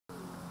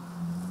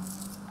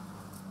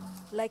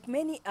Like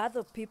many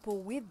other people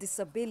with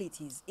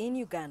disabilities in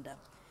Uganda,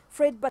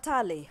 Fred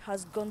Batale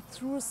has gone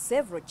through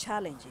several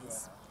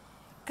challenges.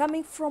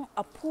 Coming from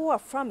a poor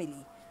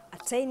family,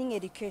 attaining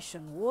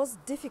education was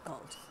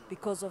difficult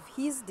because of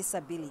his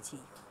disability.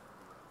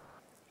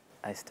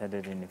 I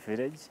started in the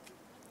village,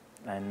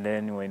 and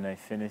then when I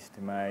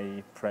finished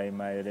my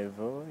primary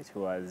level, it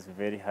was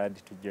very hard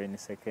to join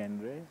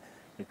secondary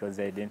because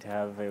I didn't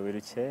have a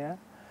wheelchair.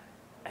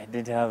 I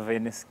didn't have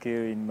any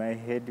skill in my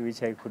head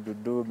which I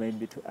could do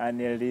maybe to earn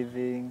a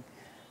living.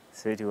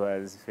 So it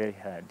was very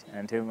hard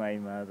until my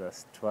mother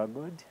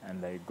struggled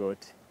and I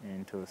got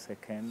into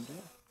secondary.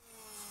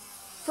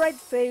 Fred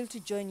failed to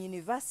join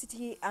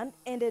university and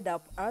ended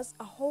up as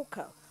a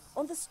hawker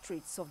on the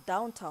streets of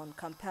downtown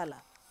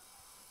Kampala.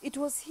 It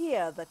was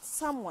here that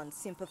someone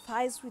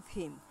sympathized with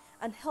him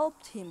and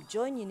helped him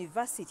join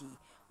university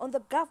on the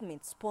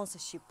government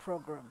sponsorship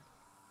program.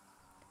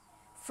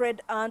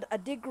 Fred earned a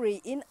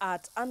degree in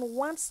art and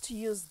wants to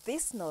use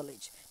this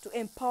knowledge to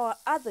empower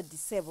other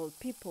disabled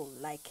people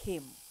like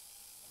him.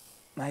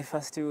 My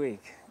first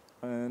week,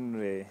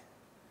 only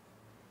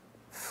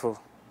 4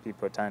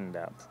 people turned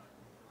up.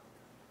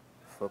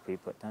 4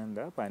 people turned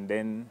up, and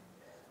then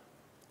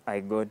I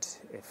got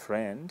a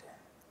friend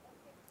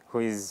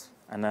who is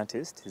an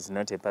artist. He's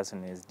not a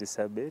person who is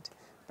disabled,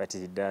 but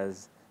he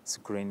does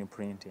screen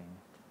printing.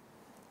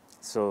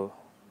 So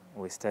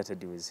we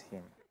started with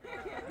him.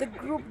 The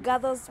group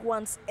gathers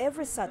once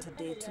every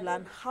Saturday to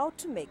learn how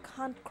to make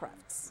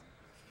handcrafts.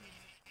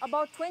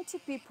 About 20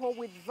 people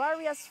with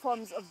various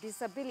forms of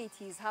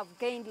disabilities have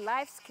gained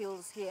life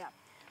skills here.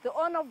 The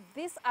owner of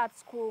this art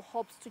school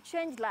hopes to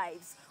change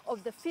lives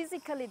of the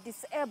physically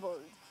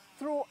disabled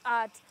through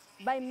art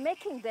by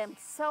making them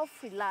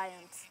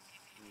self-reliant.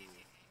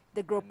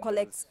 The group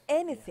collects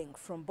anything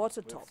from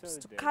bottle tops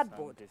to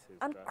cardboard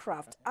and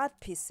craft art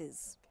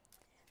pieces.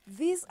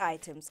 These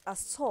items are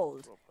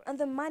sold and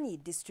the money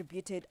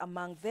distributed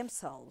among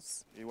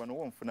themselves.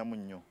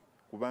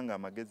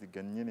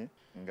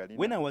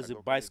 When I was a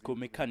bicycle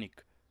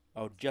mechanic,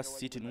 I would just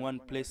sit in one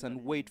place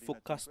and wait for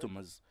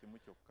customers.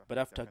 But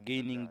after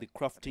gaining the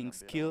crafting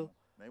skill,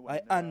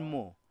 I earn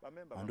more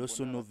and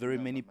also know very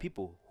many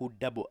people who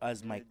double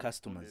as my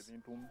customers.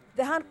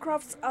 The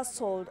handcrafts are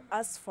sold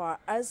as far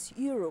as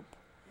Europe.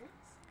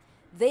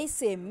 They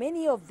say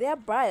many of their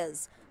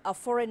buyers are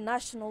foreign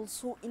nationals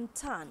who in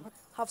turn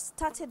have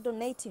started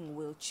donating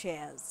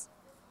wheelchairs.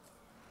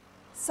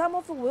 Some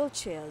of the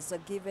wheelchairs are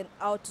given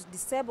out to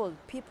disabled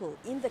people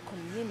in the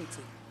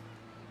community.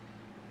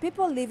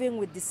 People living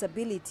with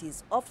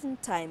disabilities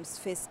oftentimes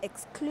face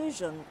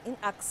exclusion in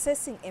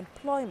accessing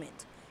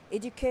employment,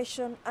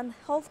 education and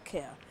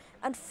healthcare,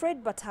 and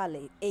Fred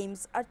Batale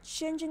aims at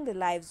changing the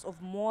lives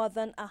of more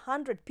than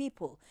 100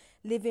 people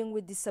living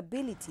with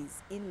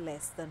disabilities in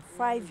less than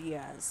 5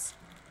 years.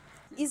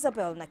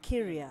 Isabel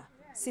Nakirya,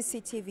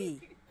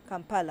 CCTV,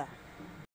 Kampala.